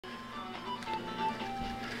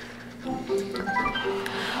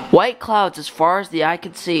White clouds as far as the eye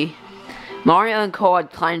could see. Mario and Ko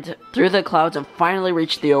had climbed through the clouds and finally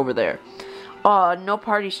reached the over there. No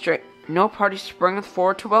party springeth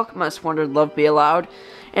forward to welcome us, wondered Love Be Aloud.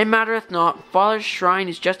 It mattereth not, Father's shrine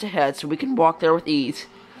is just ahead, so we can walk there with ease.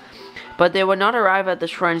 But they would not arrive at the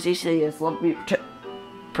shrine as easily as Love Be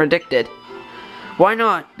predicted. Why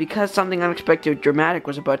not? Because something unexpected dramatic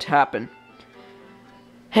was about to happen.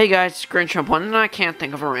 Hey guys, it's Grinch1, and I can't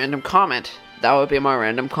think of a random comment. That would be my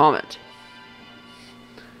random comment.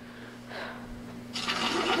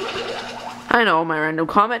 I know, my random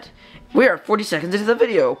comment. We are 40 seconds into the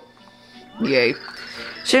video. Yay.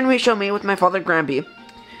 Soon we shall meet with my father Granby.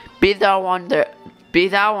 Be thou on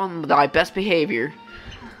thy best behavior.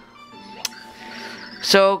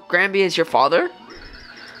 So, Granby is your father?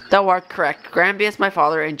 Thou art correct. Granby is my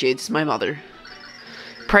father and Jade is my mother.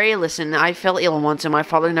 Pray listen, I fell ill once and my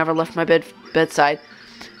father never left my bedside.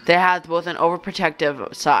 They had both an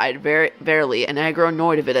overprotective side, verily, and I grow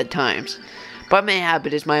annoyed of it at times. But mayhap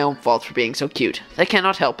it is my own fault for being so cute. I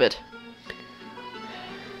cannot help it.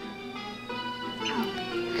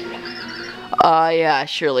 Yeah,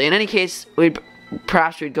 surely. In any case,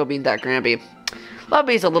 perhaps we'd go meet that Granby.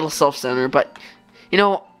 Lovely's a little self-centered, but, you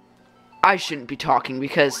know, I shouldn't be talking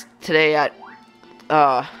because today I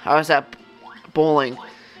was at bowling,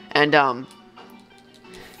 and I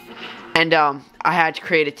had to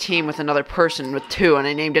create a team with another person with two, and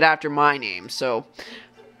I named it after my name, so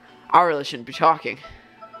I really shouldn't be talking.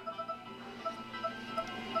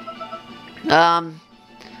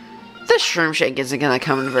 This shroom shake isn't gonna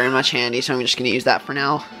come in very much handy, so I'm just gonna use that for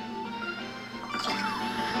now.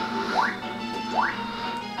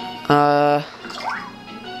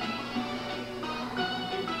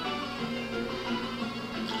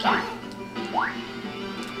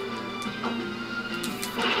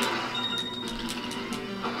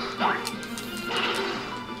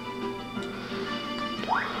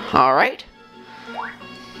 Alright.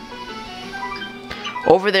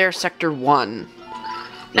 Over there, Sector 1.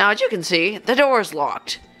 Now, as you can see, the door is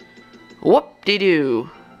locked. Whoop-de-doo.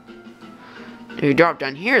 You drop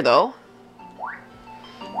down here, though.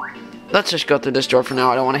 Let's just go through this door for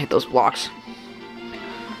now. I don't want to hit those blocks.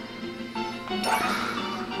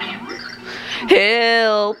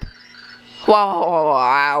 Help!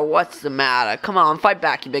 Wow, what's the matter? Come on, fight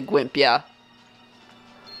back, you big wimp, yeah.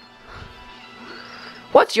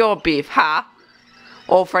 What's your beef, huh?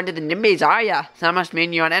 Old friend of the Nimbies, are ya? That must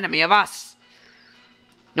mean you're an enemy of us.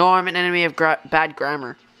 No, I'm an enemy of bad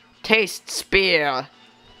grammar. Taste spear.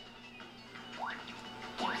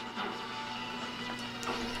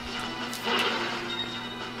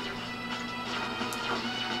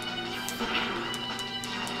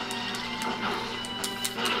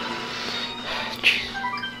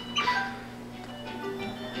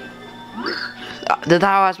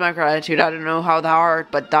 Thou hast my gratitude. I don't know how thou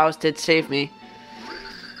art, but thou didst save me.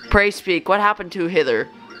 Pray speak. What happened to hither?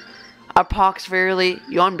 A pox verily,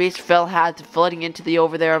 yon beast fell hath flooding into the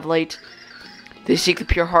over there of late. They seek the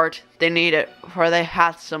pure heart, they need it, for they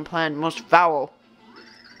hath some plan most foul.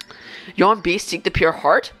 Yon beast seek the pure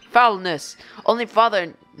heart? Foulness! Only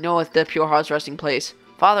Father knoweth the pure heart's resting place.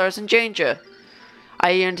 Father is in danger.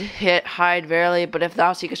 I yearn to hide verily, but if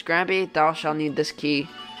thou seekest Granby, thou shalt need this key.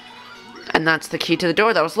 And that's the key to the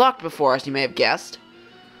door that was locked before, as you may have guessed.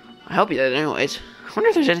 I hope you did anyways. I wonder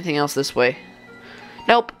if there's anything else this way.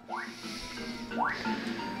 Nope.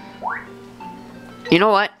 You know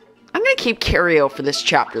what? I'm gonna keep Cario for this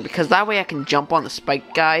chapter, because that way I can jump on the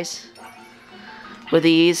spike guys with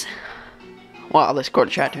ease. Well, let's go to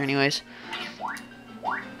chapter anyways.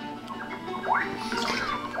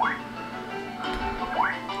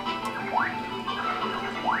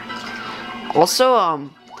 Also,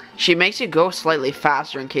 she makes you go slightly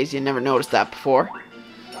faster in case you never noticed that before.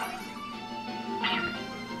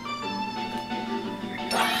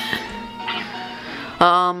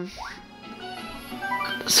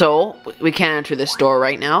 So, we can't enter this door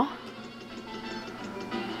right now.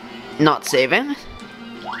 Not saving.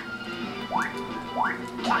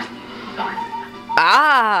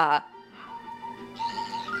 Ah!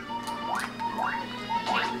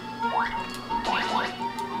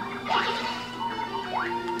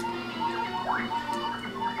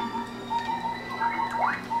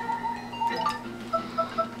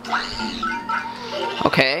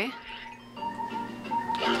 Okay.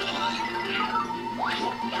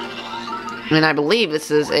 And I believe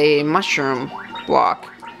this is a mushroom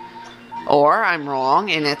block. Or I'm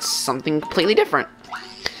wrong and it's something completely different.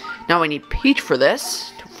 Now I need Peach for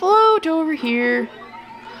this to float over here.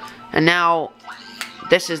 And now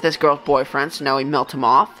this is this girl's boyfriend, so now we melt him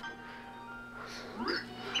off.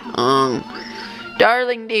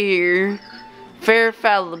 Darling dear, fair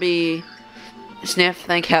Falby, sniff,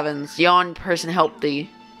 thank heavens, yon person help thee.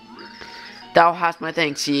 Thou hast my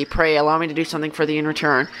thanks, ye. Pray, allow me to do something for thee in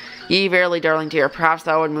return. Ye verily, darling dear, perhaps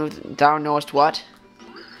thou would move, thou knowest what?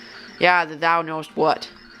 Yeah, thou knowest what?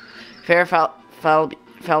 Fair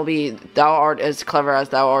Falby, thou art as clever as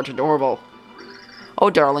thou art adorable. Oh,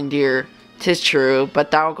 darling dear, 'tis true,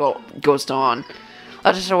 but thou goest on.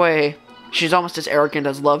 Let us away. She's almost as arrogant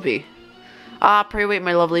as love be. Ah, pray wait,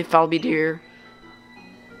 my lovely Falby dear.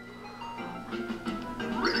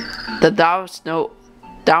 That thou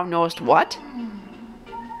knowest what?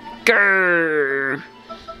 Grrr.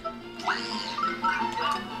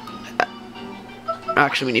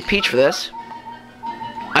 Actually, we need Peach for this.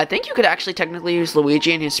 I think you could actually technically use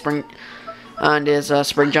Luigi and his spring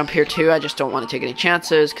jump here too. I just don't want to take any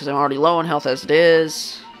chances because I'm already low on health as it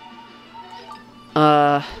is.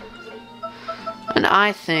 And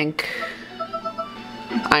I think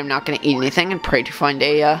I'm not gonna eat anything and pray to find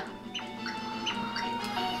a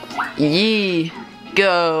Yee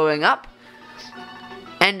going up.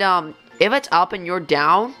 And if it's up and you're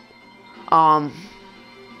down,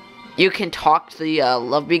 you can talk to the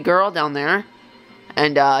Loveby girl down there,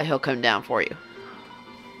 and he'll come down for you.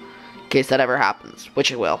 In case that ever happens,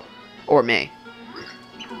 which it will, or may.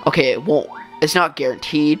 Okay, it won't. It's not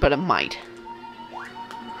guaranteed, but it might.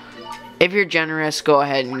 If you're generous, go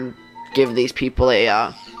ahead and give these people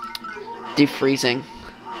a defreezing.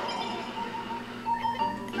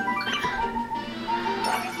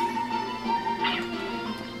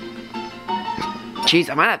 Jeez,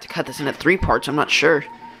 I might have to cut this into 3 parts, I'm not sure.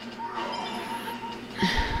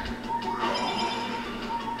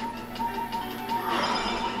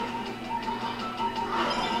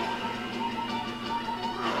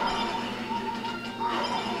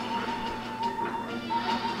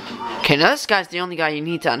 Okay, now this guy's the only guy you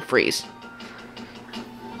need to unfreeze.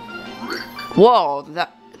 Whoa,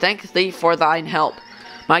 thank thee for thine help.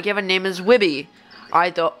 My given name is Wibby. I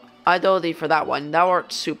do thee for that one. Thou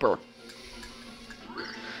art super.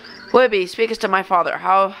 Wibby, speakest to my father.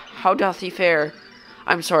 How doth he fare?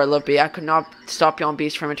 I'm sorry, Loveby. I could not stop yon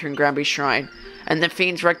beast from entering Granby's shrine. And the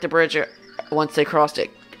fiends wrecked the bridge once they crossed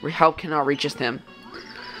it. Help cannot reach them.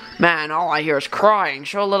 Man, all I hear is crying.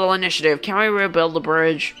 Show a little initiative. Can we rebuild the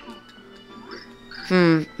bridge?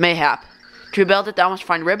 Mayhap. To rebuild it, thou must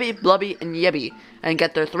find Ribby, Blubby, and Yibby, and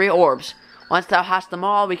get their 3 orbs. Once thou hast them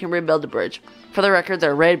all, we can rebuild the bridge. For the record,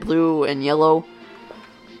 they're red, blue, and yellow.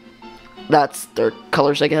 That's their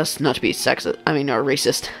colors, I guess. Not to be sexist. I mean, or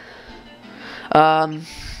racist.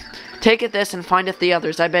 Taketh this and findeth the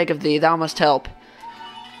others. I beg of thee, thou must help.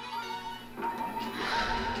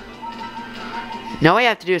 Now all I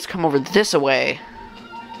have to do is come over this way.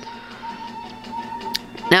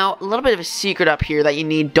 Now, a little bit of a secret up here that you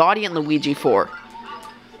need Dottie and Luigi for.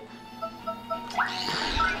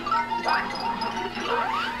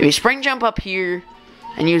 If you spring jump up here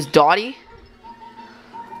and use Dottie,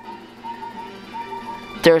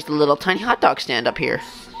 there's the little tiny hot dog stand up here.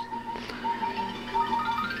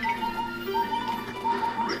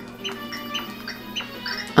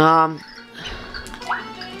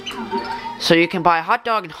 So you can buy a hot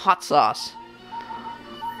dog and hot sauce.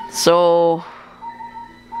 So...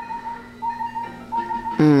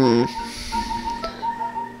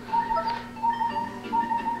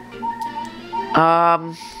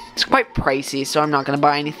 It's quite pricey, so I'm not gonna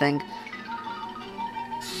buy anything.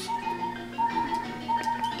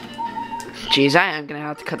 Jeez, I am gonna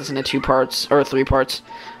have to cut this into 2 parts, or 3 parts.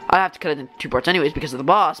 I have to cut it into 2 parts anyways because of the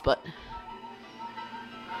boss, but...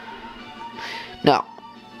 No.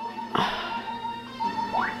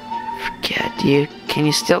 Forget, can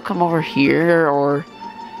you still come over here, or...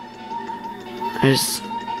 This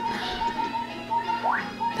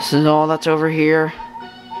is all that's over here.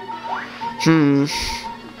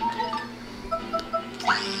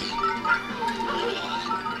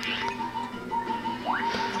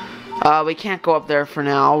 We can't go up there for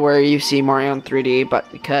now, where you see Mario in 3D, but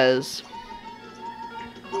because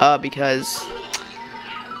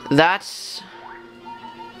that's...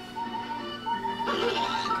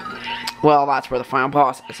 Well, that's where the final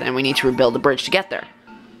boss is, and we need to rebuild the bridge to get there.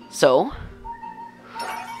 So...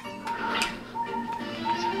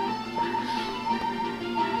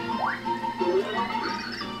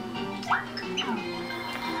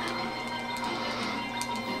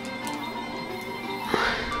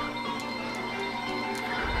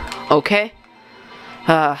 Okay.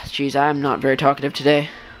 Jeez, I'm not very talkative today.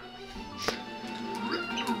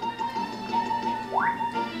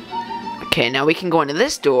 Okay, now we can go into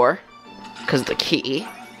this door, because of the key.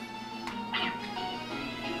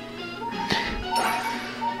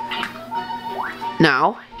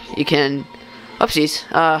 Now, you can... Oopsies.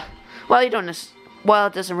 Well, you don't well,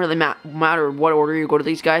 it doesn't really matter what order you go to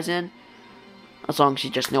these guys in, as long as you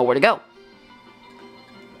just know where to go.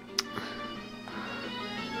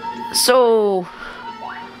 So,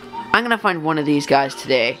 I'm gonna find one of these guys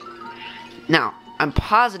today. Now, I'm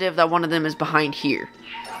positive that one of them is behind here.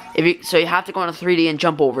 So you have to go into 3D and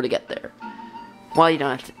jump over to get there. Well, you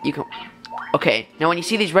don't have to, you can... Okay, now when you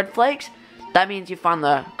see these red flags, that means you found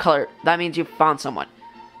the color, that means you found someone.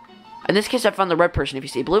 In this case, I found the red person. If you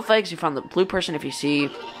see blue flags, you found the blue person. If you see,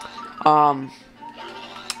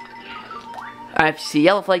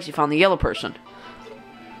 yellow flags, you found the yellow person.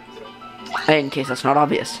 In case that's not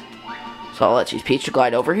obvious. So let's use Peach to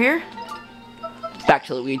glide over here. Back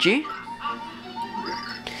to Luigi.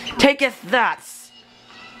 Taketh that!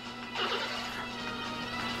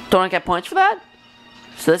 Don't I get points for that?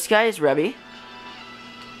 So this guy is Rebby.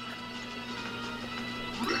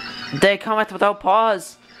 They cometh without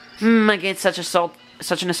pause. Against such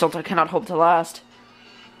an assault I cannot hope to last.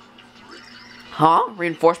 Huh?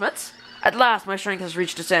 Reinforcements? At last my strength has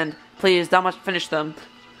reached its end. Please, thou must finish them.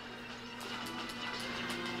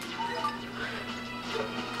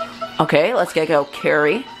 Okay, let's get go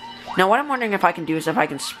Carrie. Now what I'm wondering if I can do is if I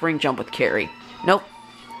can spring jump with Carrie. Nope.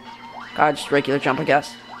 God, just regular jump, I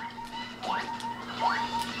guess.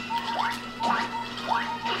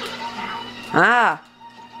 Ah!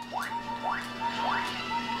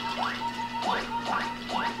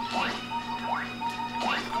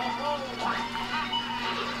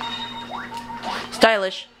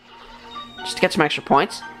 Stylish. Just to get some extra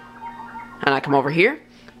points. And I come over here.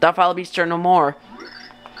 Thou foul beast are no more.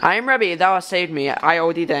 I am Rebby, thou hast saved me. I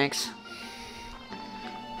owe thee thanks.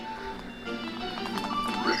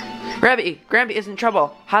 Rebby, Granby is in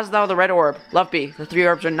trouble. Hast thou the red orb? Love be, the 3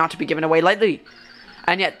 orbs are not to be given away lightly.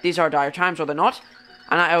 And yet, these are dire times, are they not?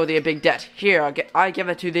 And I owe thee a big debt. Here, I give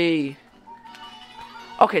it to thee.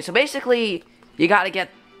 Okay, so basically, you gotta get...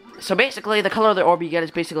 So basically, the color of the orb you get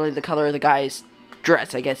is basically the color of the guy's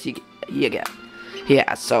dress, I guess you get.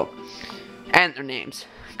 Yeah, so... And their names.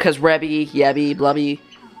 Because Rebby, Yebby, Blubby...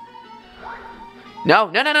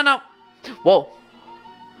 No. Whoa.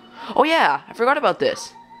 Oh yeah, I forgot about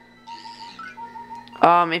this.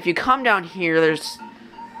 If you come down here, there's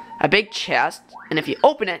a big chest, and if you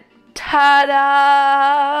open it,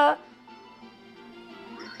 ta-da!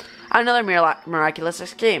 Another miraculous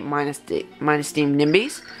escape, minus Team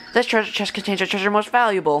Nimbies. This treasure chest contains a treasure most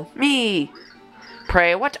valuable, me.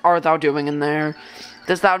 Pray, what art thou doing in there?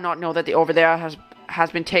 Dost thou not know that the over there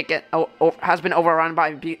has been overrun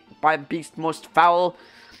by beast most foul?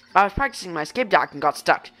 I was practicing my escape dock and got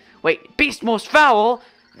stuck. Wait, beast most foul?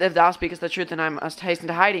 If thou speakest the truth, then I must hasten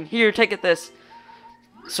to hiding. Here, take it this.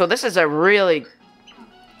 So this is a really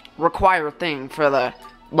required thing for the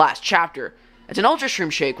last chapter. It's an Ultra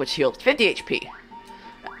Shroom Shake, which heals 50 HP.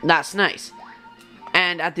 That's nice.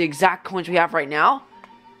 And at the exact coins we have right now,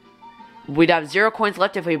 we'd have 0 coins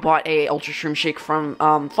left if we bought a Ultra Shroom Shake from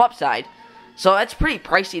Flopside. So that's pretty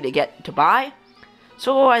pricey to buy.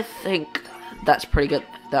 So I think that's pretty good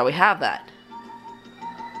that we have that.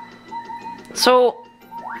 So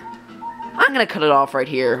I'm gonna cut it off right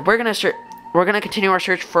here. We're gonna continue our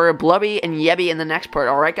search for Blubby and Yebby in the next part.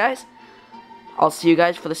 Alright guys? I'll see you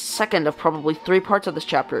guys for the second of probably 3 parts of this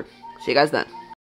chapter. See you guys then.